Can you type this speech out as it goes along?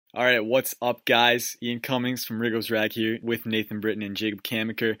All right, what's up, guys? Ian Cummings from Riggo's Rag here with Nathan Britton and Jacob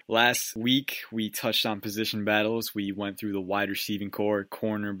Camenker. Last week, we touched on position battles. We went through the wide receiving core,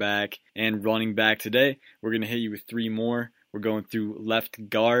 cornerback, and running back. Today, we're going to hit you with three more. We're going through left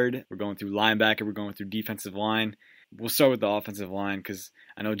guard, we're going through linebacker, we're going through defensive line. We'll start with the offensive line because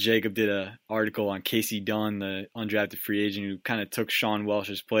I know Jacob did an article on Casey Dunn, the undrafted free agent who kind of took Sean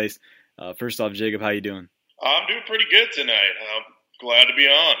Welsh's place. First off, Jacob, how you doing? I'm doing pretty good tonight. I'm glad to be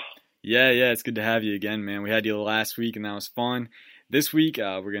on. Yeah, it's good to have you again, man. We had you last week, and that was fun. This week,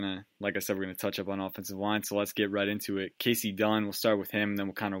 we're going to touch up on offensive line, so let's get right into it. Casey Dunn, we'll start with him, and then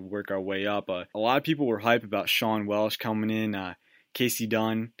we'll kind of work our way up. A lot of people were hyped about Sean Welsh coming in. Casey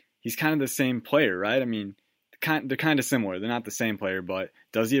Dunn, he's kind of the same player, right? I mean, they're kind of similar. They're not the same player, but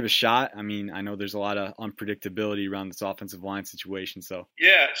does he have a shot? I mean, I know there's a lot of unpredictability around this offensive line situation. So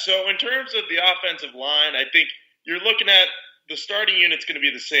in terms of the offensive line, I think you're looking at the starting unit's going to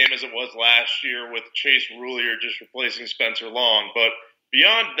be the same as it was last year with Chase Rulier just replacing Spencer Long. But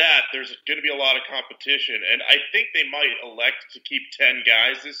beyond that, there's going to be a lot of competition. And I think they might elect to keep 10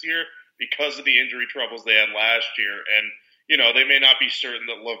 guys this year because of the injury troubles they had last year. And, they may not be certain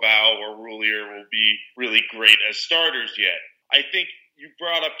that Laval or Rulier will be really great as starters yet. I think you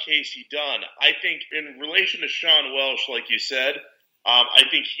brought up Casey Dunn. I think in relation to Sean Welsh, like you said, I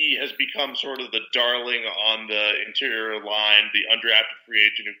think he has become sort of the darling on the interior line, the undrafted free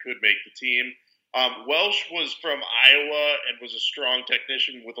agent who could make the team. Welsh was from Iowa and was a strong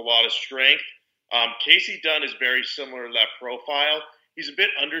technician with a lot of strength. Casey Dunn is very similar to that profile. He's a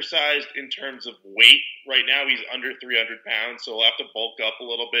bit undersized in terms of weight. Right now he's under 300 pounds, so he'll have to bulk up a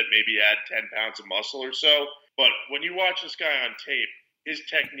little bit, maybe add 10 pounds of muscle or so. But when you watch this guy on tape, his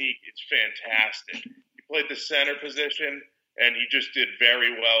technique is fantastic. He played the center position, and he just did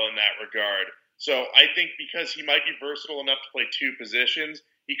very well in that regard. So I think because he might be versatile enough to play two positions,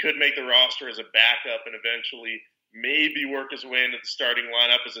 he could make the roster as a backup and eventually maybe work his way into the starting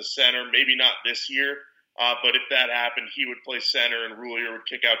lineup as a center. Maybe not this year, but if that happened, he would play center and Rulier would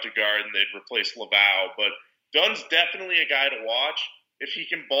kick out to guard and they'd replace Laval. But Dunn's definitely a guy to watch. If he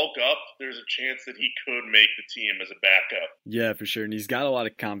can bulk up, there's a chance that he could make the team as a backup. Yeah, for sure. And he's got a lot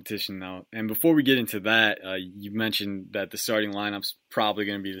of competition now. And before we get into that, you mentioned that the starting lineup's probably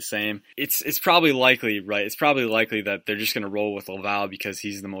going to be the same. It's probably likely, right? It's probably likely that they're just going to roll with Laval because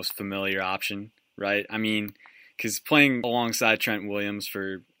he's the most familiar option, right? I mean, because playing alongside Trent Williams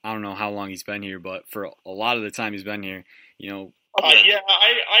for, I don't know how long he's been here, but for a lot of the time he's been here,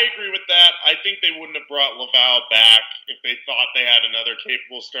 I agree with that. I think they wouldn't have brought Laval back if they thought they had another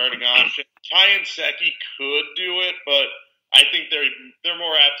capable starting option. Ty and Secchi could do it, but I think they're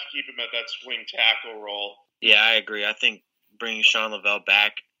more apt to keep him at that swing tackle role. Yeah, I agree. I think bringing Sean Laval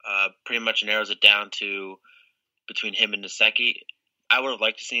back pretty much narrows it down to between him and Secchi. I would have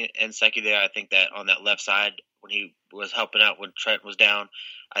liked to see Secchi there. I think that on that left side when he was helping out when Trent was down,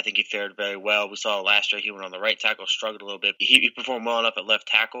 I think he fared very well. We saw last year he went on the right tackle, struggled a little bit. He performed well enough at left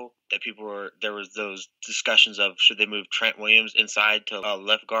tackle that there was those discussions of should they move Trent Williams inside to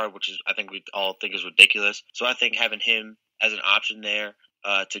left guard, which is I think we all think is ridiculous. So I think having him as an option there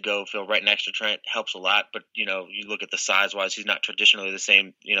to go fill right next to Trent helps a lot. But you look at the size wise, he's not traditionally the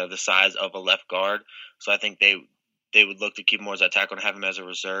same, the size of a left guard. So I think they would look to keep him more as that tackle and have him as a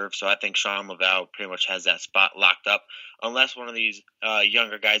reserve. So I think Sean Laval pretty much has that spot locked up, unless one of these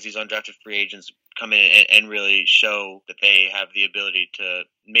younger guys, these undrafted free agents, come in and really show that they have the ability to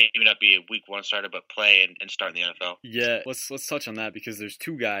maybe not be a week one starter, but play and start in the NFL. Yeah, let's touch on that because there's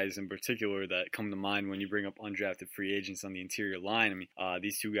two guys in particular that come to mind when you bring up undrafted free agents on the interior line. I mean,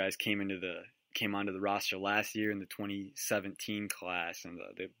 these two guys came onto the roster last year in the 2017 class, and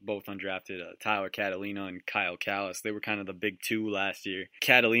they both undrafted Tyler Catalina and Kyle Callis. They were kind of the big two last year.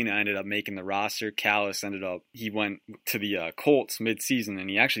 Catalina ended up making the roster. Callis he went to the Colts mid-season, and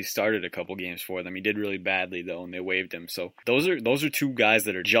he actually started a couple games for them. He did really badly, though, and they waived him. So those are two guys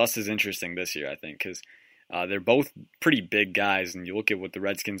that are just as interesting this year, I think, because they're both pretty big guys, and you look at what the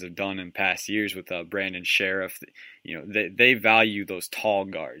Redskins have done in past years with Brandon Sheriff. They value those tall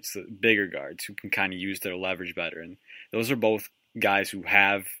guards, the bigger guards who can kind of use their leverage better. And those are both guys who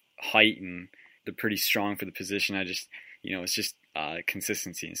have height and they're pretty strong for the position. It's just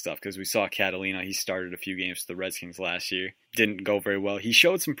consistency and stuff. Because we saw Catalina, he started a few games for the Redskins last year, didn't go very well. He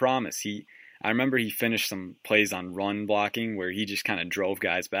showed some promise. I remember he finished some plays on run blocking where he just kind of drove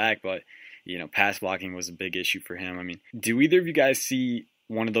guys back, but pass blocking was a big issue for him. I mean, do either of you guys see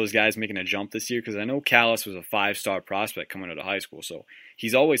one of those guys making a jump this year? Because I know Callis was a 5-star prospect coming out of high school, so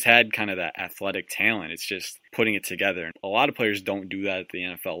he's always had kind of that athletic talent. It's just putting it together. A lot of players don't do that at the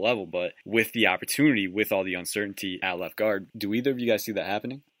NFL level, but with the opportunity, with all the uncertainty at left guard, do either of you guys see that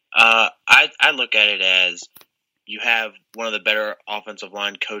happening? I look at it as you have one of the better offensive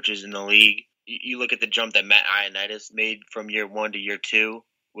line coaches in the league. You look at the jump that Matt Ioannidis made from year 1 to year 2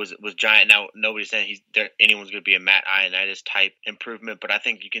 was giant. Now nobody's saying anyone's going to be a Matt Ioannidis type improvement, but I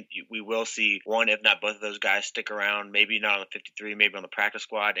think we will see one, if not both of those guys, stick around. Maybe not on the 53, maybe on the practice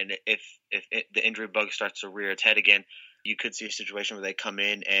squad. And if the injury bug starts to rear its head again, you could see a situation where they come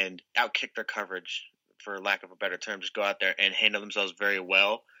in and outkick their coverage, for lack of a better term, just go out there and handle themselves very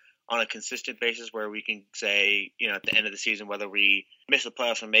well on a consistent basis, where we can say, at the end of the season, whether we miss the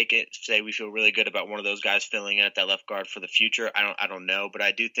playoffs and make it, say we feel really good about one of those guys filling in at that left guard for the future. I don't know, but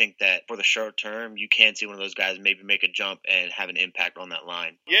I do think that for the short term, you can see one of those guys maybe make a jump and have an impact on that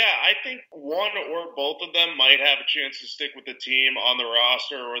line. Yeah, I think one or both of them might have a chance to stick with the team on the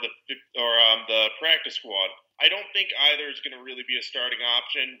roster or the practice squad. I don't think either is going to really be a starting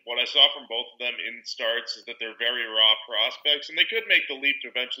option. What I saw from both of them in starts is that they're very raw prospects, and they could make the leap to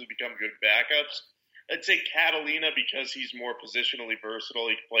eventually become good backups. I'd say Catalina, because he's more positionally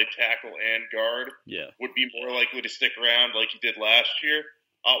versatile, he can play tackle and guard, would be more likely to stick around like he did last year.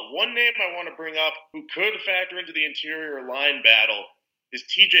 One name I want to bring up who could factor into the interior line battle is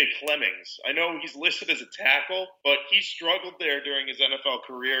TJ Clemmings. I know he's listed as a tackle, but he struggled there during his NFL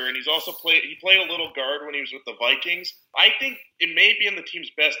career, and he played a little guard when he was with the Vikings. I think it may be in the team's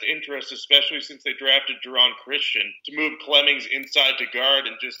best interest, especially since they drafted Jerron Christian, to move Clemmings inside to guard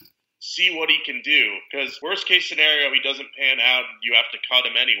and just see what he can do. Because worst case scenario, he doesn't pan out and you have to cut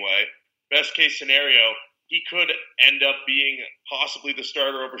him anyway. Best case scenario, he could end up being possibly the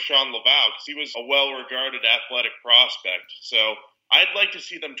starter over Sean Laval, because he was a well-regarded athletic prospect. So I'd like to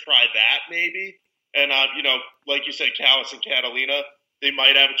see them try that maybe. And, like you said, Callis and Catalina, they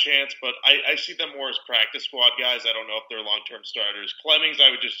might have a chance, but I see them more as practice squad guys. I don't know if they're long-term starters. Clemmings, I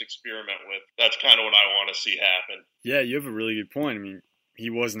would just experiment with. That's kind of what I want to see happen. Yeah, you have a really good point. I mean, he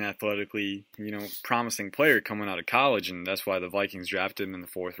was an athletically, promising player coming out of college, and that's why the Vikings drafted him in the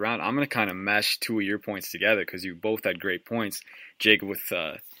 4th round. I'm going to kind of mesh two of your points together because you both had great points. Jacob with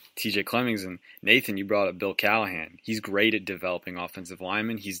TJ Clemmings, and Nathan, you brought up Bill Callahan. He's great at developing offensive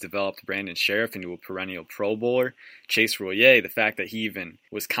linemen. He's developed Brandon Sheriff into a perennial Pro Bowler. Chase Roullier, the fact that he even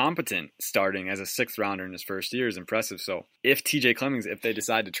was competent starting as a 6th rounder in his first year is impressive. So if TJ Clemmings, if they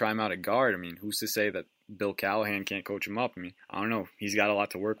decide to try him out at guard, who's to say that Bill Callahan can't coach him up? I don't know. He's got a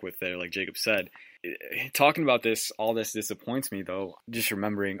lot to work with there, like Jacob said. Talking about all this disappoints me, though. Just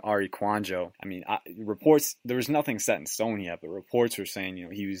remembering Ari Kwanjo. Reports, there was nothing set in stone yet, but reports were saying,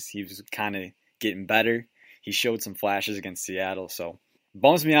 he was kind of getting better. He showed some flashes against Seattle, so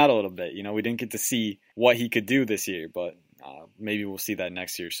bums me out a little bit. We didn't get to see what he could do this year, but maybe we'll see that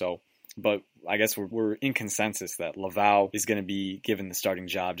next year. So, but I guess we're in consensus that Laval is going to be given the starting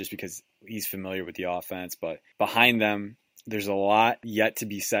job just because he's familiar with the offense. But behind them, there's a lot yet to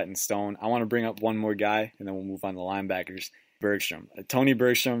be set in stone. I want to bring up one more guy, and then we'll move on to linebackers. Bergstrom. Tony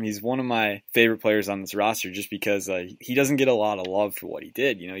Bergstrom, he's one of my favorite players on this roster just because he doesn't get a lot of love for what he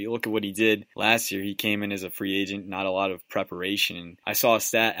did. You look at what he did last year. He came in as a free agent, not a lot of preparation. And I saw a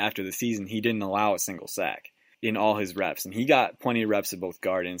stat after the season, he didn't allow a single sack in all his reps. And he got plenty of reps at both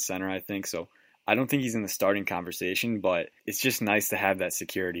guard and center, I think. So I don't think he's in the starting conversation, but it's just nice to have that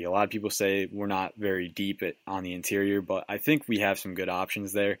security. A lot of people say we're not very deep on the interior, but I think we have some good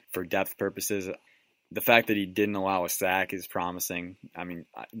options there for depth purposes. The fact that he didn't allow a sack is promising.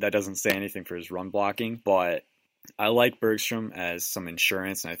 That doesn't say anything for his run blocking, but I like Bergstrom as some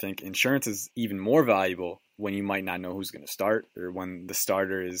insurance, and I think insurance is even more valuable when you might not know who's going to start or when the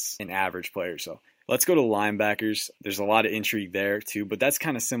starter is an average player. So let's go to linebackers. There's a lot of intrigue there too, but that's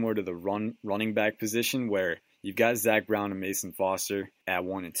kind of similar to the running back position where you've got Zach Brown and Mason Foster at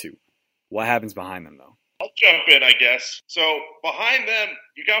 1 and 2. What happens behind them, though? I'll jump in, I guess. So behind them,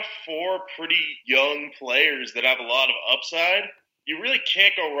 you got 4 pretty young players that have a lot of upside. You really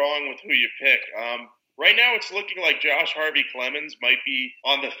can't go wrong with who you pick. Right now, it's looking like Josh Harvey-Clemens might be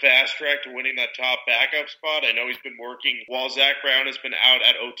on the fast track to winning that top backup spot. I know he's been working while Zach Brown has been out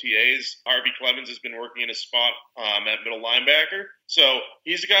at OTAs. Harvey-Clemens has been working in his spot at middle linebacker. So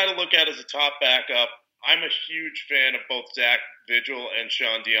he's a guy to look at as a top backup. I'm a huge fan of both Zach Vigil and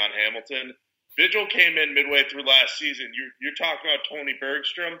Sean Dion Hamilton. Vigil came in midway through last season. You're talking about Tony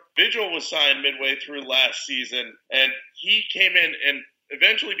Bergstrom. Vigil was signed midway through last season, and he came in and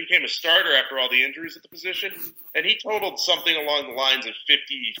eventually became a starter after all the injuries at the position, and he totaled something along the lines of 50,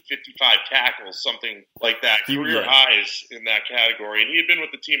 55 tackles, something like that, career highs in that category. And he had been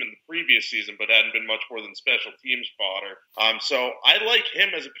with the team in the previous season, but hadn't been much more than special teams fodder. So I like him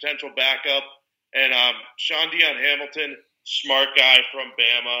as a potential backup. And Sean Dion Hamilton, smart guy from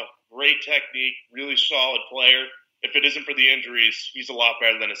Bama, great technique, really solid player. if it isn't for the injuries, he's a lot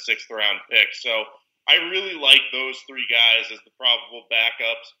better than a 6th-round pick. So I really like those 3 guys as the probable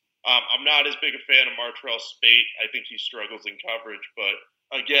backups. I'm not as big a fan of Martrell Spate. I think he struggles in coverage, but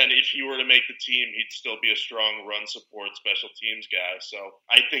again, if he were to make the team, he'd still be a strong run support special teams guy. So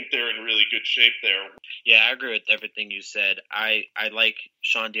I think they're in really good shape there. Yeah, I agree with everything you said. I like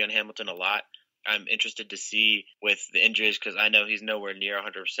Sean Dion Hamilton a lot. I'm interested to see with the injuries because I know he's nowhere near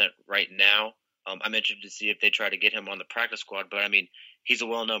 100% right now. I'm interested to see if they try to get him on the practice squad. But, I mean, he's a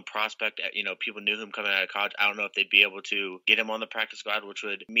well-known prospect. You know, people knew him coming out of college. I don't know if they'd be able to get him on the practice squad, which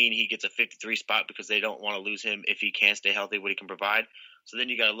would mean he gets a 53 spot because they don't want to lose him if he can stay healthy, what he can provide. So then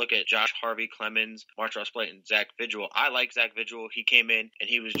you got to look at Josh Harvey, Clemens, Martrell Spate, and Zach Vigil. I like Zach Vigil. He came in, and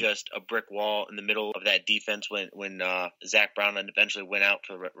he was just a brick wall in the middle of that defense when Zach Brown eventually went out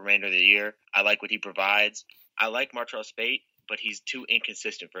for the remainder of the year. I like what he provides. I like Martrell Spate, but he's too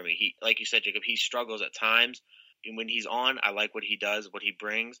inconsistent for me. He, like you said, Jacob, he struggles at times. And when he's on, I like what he does, what he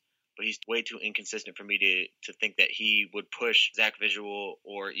brings, but he's way too inconsistent for me to think that he would push Zach Vigil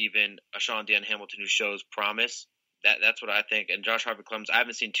or even a Sean Dion Hamilton who shows promise. That's what I think. And Josh Harvey Clemens, I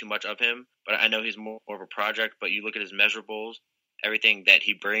haven't seen too much of him, but I know he's more of a project. But you look at his measurables, everything that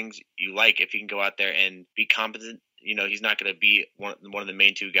he brings, you like if he can go out there and be competent. You know, he's not going to be one of the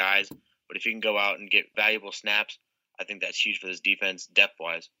main 2 guys, but if he can go out and get valuable snaps, I think that's huge for this defense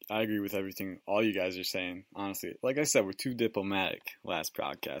depth-wise. I agree with everything all you guys are saying, honestly. Like I said, we're too diplomatic last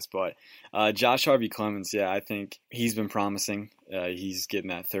podcast. But Josh Harvey Clemens, yeah, I think he's been promising. He's getting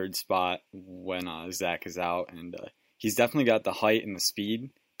that 3rd spot when Zach is out. And he's definitely got the height and the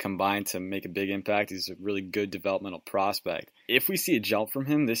speed combined to make a big impact. He's a really good developmental prospect. If we see a jump from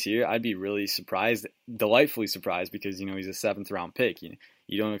him this year, I'd be really surprised, delightfully surprised, because, you know, he's a 7th-round pick. You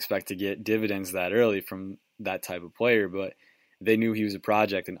don't expect to get dividends that early from that type of player, but they knew he was a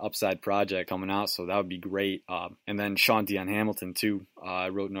project, an upside project coming out, so that would be great. And then Sean Dion Hamilton, too. I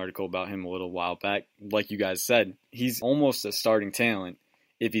wrote an article about him a little while back. Like you guys said, he's almost a starting talent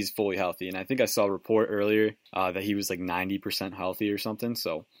if he's fully healthy. And I think I saw a report earlier that he was like 90% healthy or something.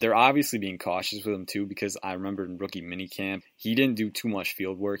 So they're obviously being cautious with him, too, because I remember in rookie minicamp, he didn't do too much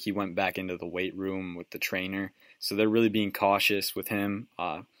field work. He went back into the weight room with the trainer. So they're really being cautious with him.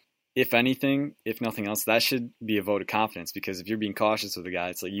 If anything, if nothing else, that should be a vote of confidence, because if you're being cautious with the guy,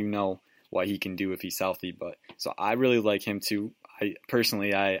 it's like, you know what he can do if he's healthy. But so I really like him too.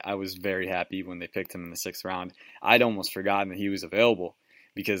 I was very happy when they picked him in the 6th round. I'd almost forgotten that he was available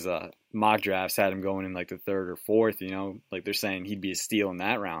because mock drafts had him going in like the 3rd or 4th, you know, like they're saying he'd be a steal in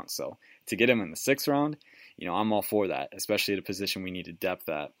that round. So to get him in the 6th round, you know, I'm all for that, especially at a position we needed depth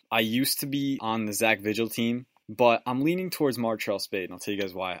at. I used to be on the Zach Vigil team, but I'm leaning towards Martrell Spate, and I'll tell you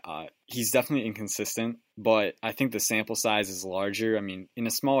guys why. He's definitely inconsistent, but I think the sample size is larger. I mean, in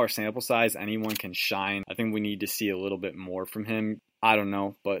a smaller sample size, anyone can shine. I think we need to see a little bit more from him. I don't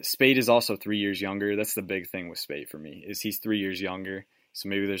know, but Spate is also 3 years younger. That's the big thing with Spate for me, is he's 3 years younger, so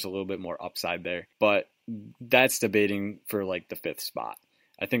maybe there's a little bit more upside there. But that's debating for like the 5th spot.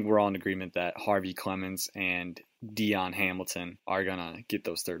 I think we're all in agreement that Harvey Clemens and Dion Hamilton are going to get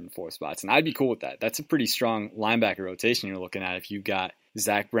those 3rd and 4th spots. And I'd be cool with that. That's a pretty strong linebacker rotation you're looking at. If you've got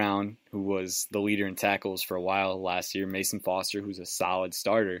Zach Brown, who was the leader in tackles for a while last year, Mason Foster, who's a solid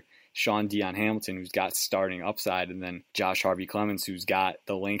starter, Sean Dion Hamilton, who's got starting upside, and then Josh Harvey Clemens, who's got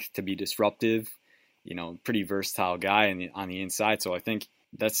the length to be disruptive, you know, pretty versatile guy on the inside. So I think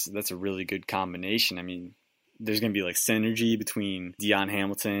that's a really good combination. I mean, there's going to be like synergy between Dion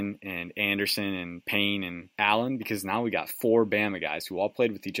Hamilton and Anderson and Payne and Allen, because now we got 4 Bama guys who all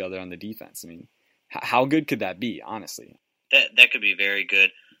played with each other on the defense. I mean, how good could that be, honestly? That could be very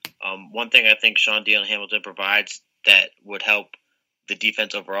good. One thing I think Sean Dion Hamilton provides that would help the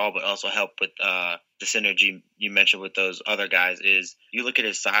defense overall, but also help with the synergy you mentioned with those other guys, is you look at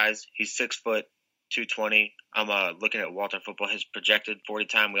his size. He's 6 foot, 220. I'm looking at Walter Football. His projected 40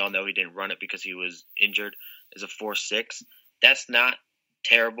 time, we all know he didn't run it because he was injured, is a 4.6. That's not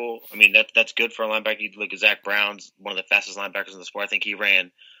terrible. I mean, that's good for a linebacker. You look at Zach Brown's one of the fastest linebackers in the sport. I think he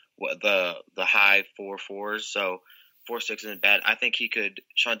ran the high 4.4s, so 4.6 isn't bad. I think he could.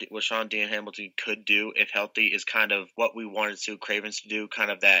 What Sean Dion Hamilton could do if healthy is kind of what we wanted Sue Cravens to do,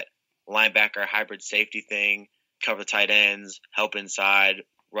 kind of that linebacker hybrid safety thing, cover the tight ends, help inside,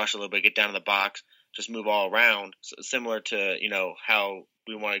 rush a little bit, get down in the box, just move all around. So similar to, you know, how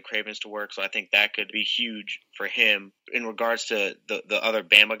we wanted Cravens to work. So I think that could be huge for him. In regards to the other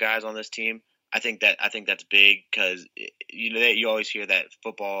Bama guys on this team, I think that's big, because you know you always hear that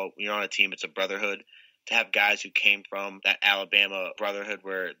football, when you're on a team, it's a brotherhood. To have guys who came from that Alabama brotherhood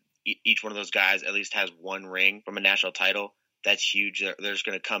where each one of those guys at least has one ring from a national title, that's huge. They're just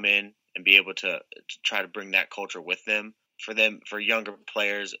going to come in and be able to try to bring that culture with them. For younger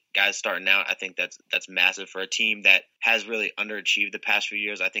players, guys starting out, I think that's massive. For a team that has really underachieved the past few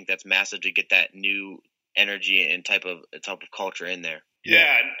years, I think that's massive to get that new energy and type of culture in there.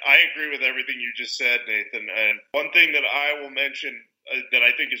 Yeah, and I agree with everything you just said, Nathan. And one thing that I will mention that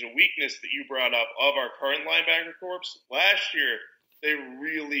I think is a weakness that you brought up of our current linebacker corps, last year they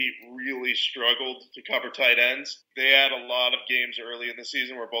really, really struggled to cover tight ends. They had a lot of games early in the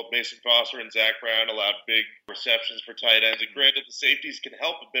season where both Mason Foster and Zach Brown allowed big receptions for tight ends. And granted, the safeties can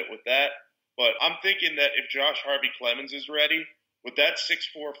help a bit with that. But I'm thinking that if Josh Harvey-Clemens is ready, with that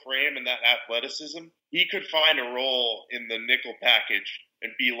 6'4" frame and that athleticism, he could find a role in the nickel package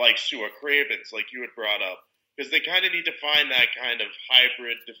and be like Sua Cravens, like you had brought up. Because they kind of need to find that kind of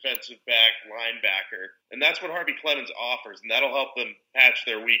hybrid defensive back linebacker. And that's what Harvey Clemens offers, and that'll help them patch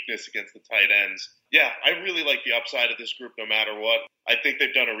their weakness against the tight ends. Yeah, I really like the upside of this group no matter what. I think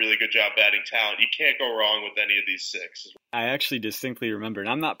they've done a really good job adding talent. You can't go wrong with any of these six. I actually distinctly remember, and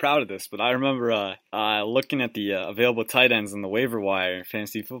I'm not proud of this, but I remember looking at the available tight ends on the waiver wire in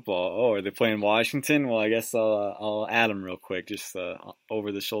fantasy football. Oh, are they playing Washington? Well, I guess I'll add them real quick, just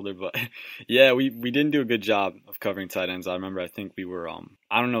over the shoulder. But yeah, we didn't do a good job of covering tight ends. I remember I think we were,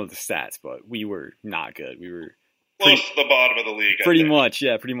 I don't know the stats, but we were not good. We were close to the bottom of the league. Pretty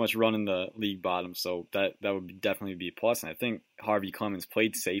much running the league bottom. So that would definitely be a plus. And I think Harvey Clemens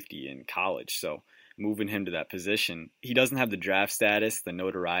played safety in college, so moving him to that position, he doesn't have the draft status, the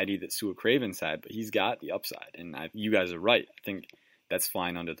notoriety that Sua Cravens had, but he's got the upside. And you guys are right. I think that's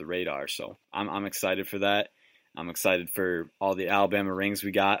flying under the radar. So I'm excited for that. I'm excited for all the Alabama rings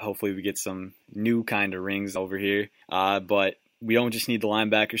we got. Hopefully we get some new kind of rings over here. But we don't just need the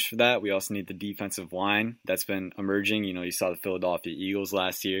linebackers for that. We also need the defensive line that's been emerging. You know, you saw the Philadelphia Eagles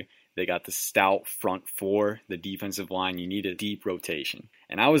last year. They got the stout front four, the defensive line. You need a deep rotation.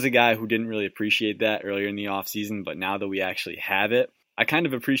 And I was a guy who didn't really appreciate that earlier in the offseason, but now that we actually have it, I kind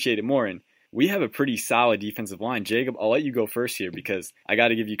of appreciate it more. And we have a pretty solid defensive line. Jacob, I'll let you go first here because I got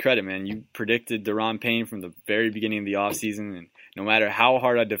to give you credit, man. You predicted Daron Payne from the very beginning of the offseason, and no matter how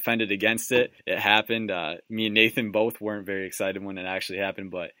hard I defended against it, it happened. Me and Nathan both weren't very excited when it actually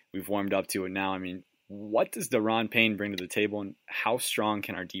happened, but we've warmed up to it now. I mean, what does Daron Payne bring to the table, and how strong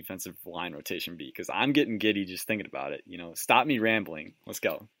can our defensive line rotation be? Because I'm getting giddy just thinking about it. You know, stop me rambling. Let's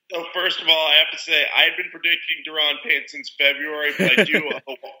go. So first of all, I have to say, I've been predicting Daron Payne since February, but I do.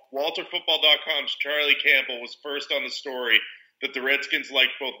 WalterFootball.com's Charlie Campbell was first on the story that the Redskins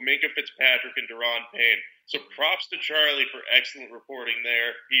liked both Minkah Fitzpatrick and Daron Payne. So props to Charlie for excellent reporting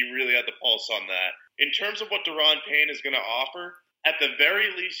there. He really had the pulse on that. In terms of what Daron Payne is going to offer, at the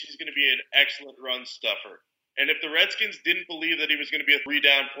very least, he's going to be an excellent run stuffer. And if the Redskins didn't believe that he was going to be a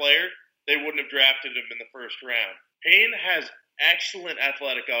three-down player, they wouldn't have drafted him in the first round. Payne has excellent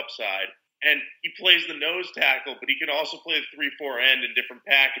athletic upside, and he plays the nose tackle, but he can also play the 3-4 end in different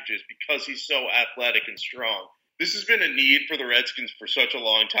packages because he's so athletic and strong. This has been a need for the Redskins for such a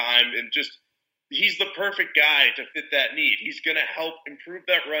long time, and just he's the perfect guy to fit that need. He's going to help improve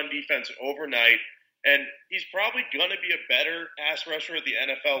that run defense overnight. And he's probably going to be a better pass rusher at the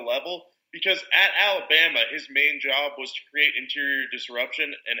NFL level because at Alabama, his main job was to create interior disruption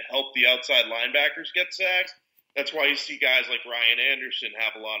and help the outside linebackers get sacks. That's why you see guys like Ryan Anderson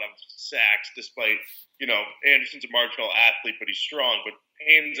have a lot of sacks despite, Anderson's a marginal athlete, but he's strong. But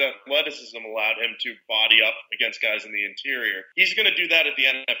Payne's athleticism allowed him to body up against guys in the interior. He's going to do that at the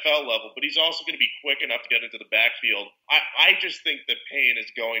NFL level, but he's also going to be quick enough to get into the backfield. I just think that Payne is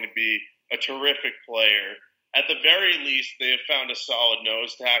going to be a terrific player. At the very least, they have found a solid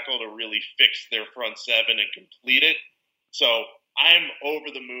nose tackle to really fix their front seven and complete it. So I'm over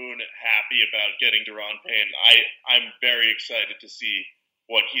the moon happy about getting Daron Payne. I'm very excited to see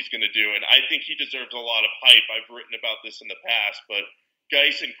what he's going to do, and I think he deserves a lot of hype. I've written about this in the past, but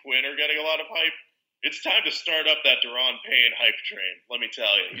Geis and Quinn are getting a lot of hype. It's time to start up that Daron Payne hype train. Let me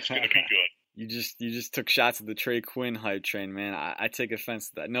tell you, he's going to be good. You just took shots at the Trey Quinn hype train, man. I take offense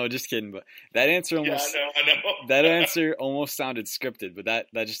to that. No, just kidding. But that answer almost I know. That answer almost sounded scripted, but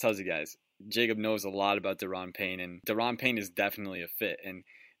that just tells you guys. Jacob knows a lot about Daron Payne, and Daron Payne is definitely a fit. And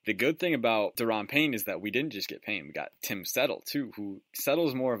the good thing about Daron Payne is that we didn't just get Payne. We got Tim Settle, too, who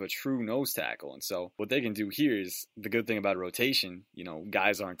Settle's more of a true nose tackle. And so what they can do here is the good thing about rotation.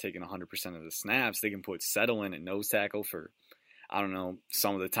 Guys aren't taking 100% of the snaps. They can put Settle in at nose tackle for,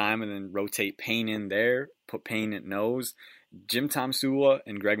 some of the time, and then rotate Payne in there, put Payne at nose. Jim Tomsula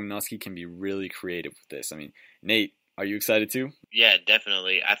and Greg Minuski can be really creative with this. I mean, Nate, are you excited too? Yeah,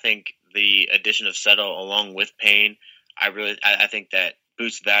 definitely. I think the addition of Settle along with Payne, I think that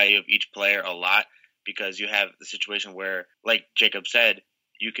boosts the value of each player a lot because you have the situation where, like Jacob said,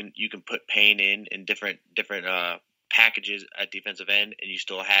 you can put Payne in different packages at defensive end, and you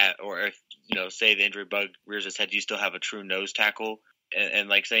still have, or if say the injury bug rears its head, you still have a true nose tackle. And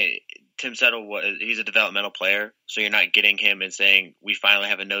like saying Tim Settle, he's a developmental player, so you're not getting him and saying we finally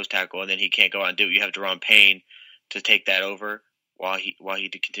have a nose tackle, and then he can't go out and do it. You have Deron Payne to take that over while he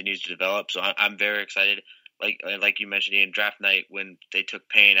continues to develop. So I'm very excited. Like you mentioned, Ian, draft night when they took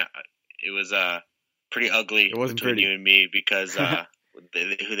Payne, it was pretty ugly between pretty. you and me because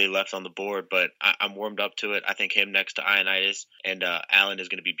who they left on the board. But I'm warmed up to it. I think him next to Ioannidis and Allen is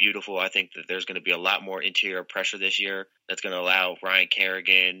going to be beautiful. I think that there's going to be a lot more interior pressure this year that's going to allow Ryan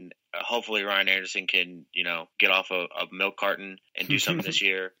Kerrigan. Hopefully Ryan Anderson can get off a milk carton and do something this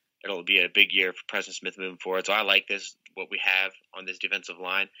year. It'll be a big year for Preston Smith moving forward. So I like what we have on this defensive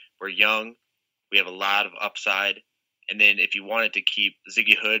line. We're young. We have a lot of upside. And then if you wanted to keep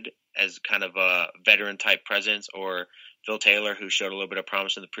Ziggy Hood as kind of a veteran-type presence, or Phil Taylor, who showed a little bit of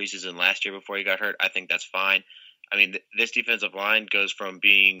promise in the preseason last year before he got hurt, I think that's fine. I mean, this defensive line goes from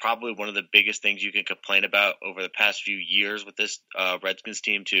being probably one of the biggest things you can complain about over the past few years with this Redskins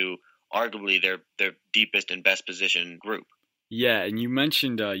team to arguably their deepest and best position group. Yeah, and you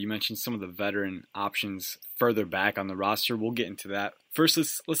mentioned some of the veteran options further back on the roster. We'll get into that. First,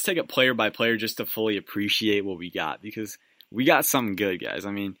 let's take it player by player just to fully appreciate what we got, because we got something good, guys.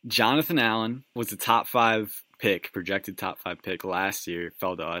 I mean, Jonathan Allen was the projected top 5 pick last year,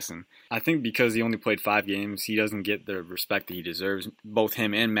 fell to us, and I think because he only played 5 games, he doesn't get the respect that he deserves. Both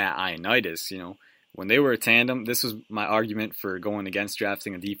him and Matt Ioannidis, when they were a tandem, this was my argument for going against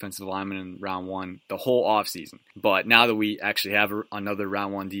drafting a defensive lineman in round 1 the whole offseason. But now that we actually have another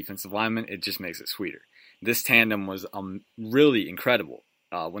round 1 defensive lineman, it just makes it sweeter. This tandem was really incredible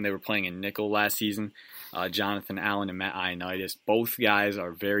when they were playing in nickel last season. Jonathan Allen and Matt Ioannidis, both guys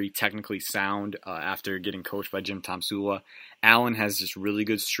are very technically sound after getting coached by Jim Tomsula. Allen has just really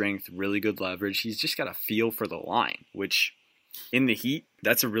good strength, really good leverage. He's just got a feel for the line, which in the heat,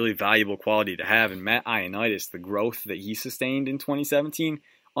 that's a really valuable quality to have. And Matt Ioannidis, the growth that he sustained in 2017,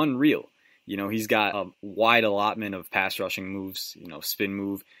 unreal. He's got a wide allotment of pass rushing moves, spin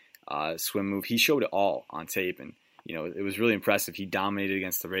move, swim move. He showed it all on tape, and it was really impressive. He dominated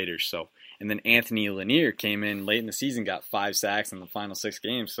against the Raiders. And then Anthony Lanier came in late in the season, got 5 sacks in the final 6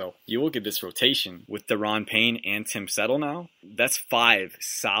 games. So you look at this rotation with Deron Payne and Tim Settle now, that's 5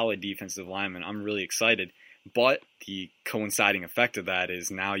 solid defensive linemen. I'm really excited. But the coinciding effect of that is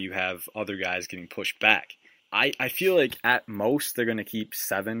now you have other guys getting pushed back. I feel like at most they're going to keep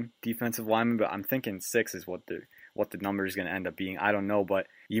 7 defensive linemen, but I'm thinking 6 is what the number is going to end up being. I don't know, but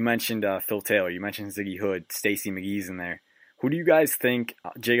you mentioned Phil Taylor, you mentioned Ziggy Hood, Stacey McGee's in there. Who do you guys think,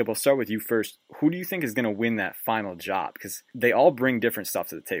 Jacob, I'll start with you first, who do you think is going to win that final job? Because they all bring different stuff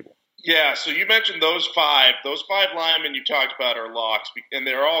to the table. Yeah, so you mentioned those 5. Those 5 linemen you talked about are locks, and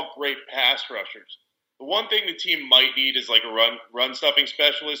they're all great pass rushers. The one thing the team might need is like a run stuffing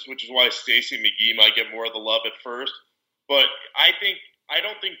specialist, which is why Stacey McGee might get more of the love at first. But I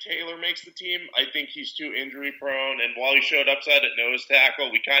don't think Taylor makes the team. I think he's too injury prone. And while he showed upside at nose tackle,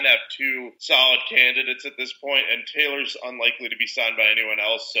 we kind of have 2 solid candidates at this point. And Taylor's unlikely to be signed by anyone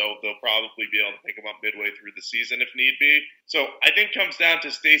else, so they'll probably be able to pick him up midway through the season if need be. So I think it comes down to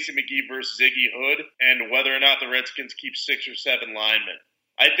Stacey McGee versus Ziggy Hood and whether or not the Redskins keep 6 or 7 linemen.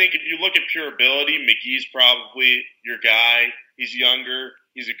 I think if you look at pure ability, McGee's probably your guy. He's younger.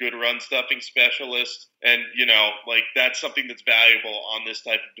 He's a good run-stuffing specialist. And, that's something that's valuable on this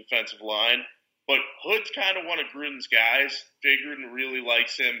type of defensive line. But Hood's kind of one of Gruden's guys. Jay Gruden really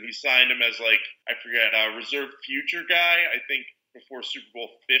likes him. He signed him as, a reserve future guy, I think, before Super Bowl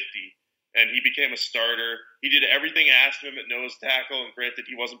 50. And he became a starter. He did everything asked of him at nose tackle. And granted,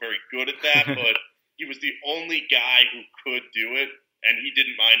 he wasn't very good at that, but he was the only guy who could do it. And he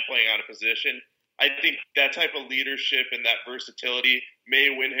didn't mind playing out of position. I think that type of leadership and that versatility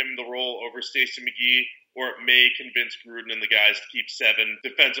may win him the role over Stacey McGee, or it may convince Gruden and the guys to keep 7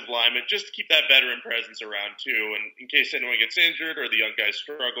 defensive linemen, just to keep that veteran presence around too. And in case anyone gets injured or the young guys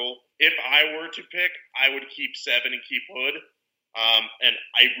struggle, if I were to pick, I would keep 7 and keep Hood. And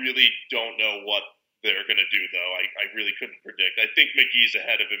I really don't know what they're going to do, though. I really couldn't predict. I think McGee's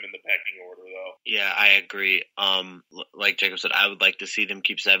ahead of him in the pecking order, though. Yeah, I agree. Like Jacob said, I would like to see them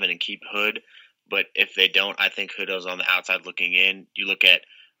keep 7 and keep Hood. But if they don't, I think Hood is on the outside looking in. You look at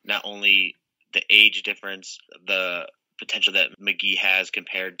not only the age difference, the potential that McGee has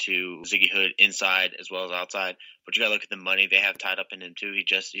compared to Ziggy Hood inside as well as outside, but you got to look at the money they have tied up in him, too.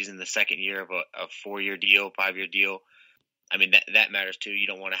 He's in the second year of a 4-year deal, 5-year deal. I mean, that matters too. You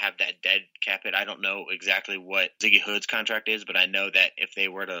don't want to have that dead cap hit. I don't know exactly what Ziggy Hood's contract is, but I know that if they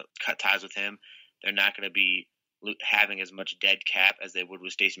were to cut ties with him, they're not going to be having as much dead cap as they would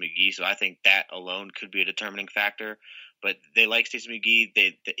with Stacey McGee. So I think that alone could be a determining factor. But they like Stacey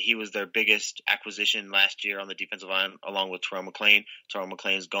McGee. He was their biggest acquisition last year on the defensive line, along with Terrell McClain. Terrell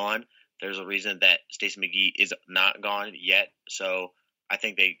McClain's gone. There's a reason that Stacey McGee is not gone yet. So I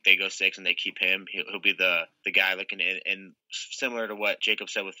think they go 6 and they keep him. He'll be the guy looking in. And similar to what Jacob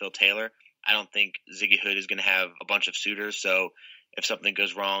said with Phil Taylor, I don't think Ziggy Hood is going to have a bunch of suitors. So if something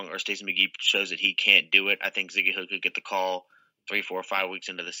goes wrong or Stacey McGee shows that he can't do it, I think Ziggy Hood could get the call 3, 4, 5 weeks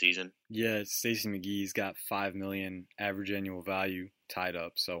into the season. Yeah, Stacey McGee's got $5 million average annual value tied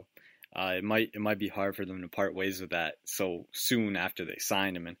up, so it might be hard for them to part ways with that so soon after they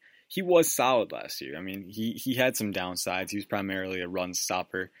signed him. And he was solid last year. I mean, he had some downsides. He was primarily a run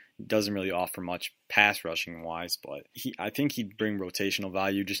stopper. Doesn't really offer much pass rushing wise, but I think he'd bring rotational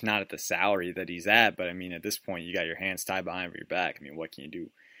value, just not at the salary that he's at. But I mean, at this point, you got your hands tied behind your back. I mean, what can you do?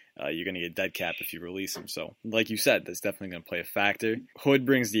 You're going to get dead cap if you release him. So, like you said, that's definitely going to play a factor. Hood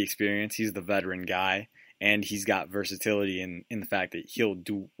brings the experience. He's the veteran guy, and he's got versatility in the fact that he'll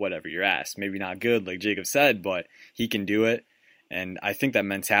do whatever you're asked. Maybe not good, like Jacob said, but he can do it. And I think that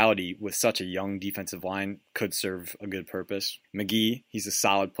mentality with such a young defensive line could serve a good purpose. McGee, he's a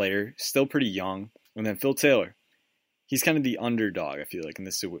solid player, still pretty young. And then Phil Taylor, he's kind of the underdog, I feel like, in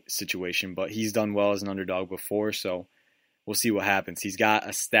this situation, but he's done well as an underdog before, so we'll see what happens. He's got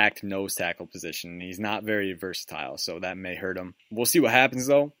a stacked nose tackle position. He's not very versatile, so that may hurt him. We'll see what happens,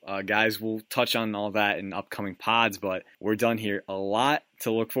 though. Guys, we'll touch on all that in upcoming pods, but we're done here. A lot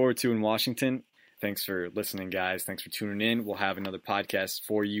to look forward to in Washington. Thanks for listening, guys. Thanks for tuning in. We'll have another podcast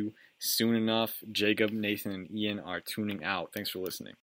for you soon enough. Jacob, Nathan, and Ian are tuning out. Thanks for listening.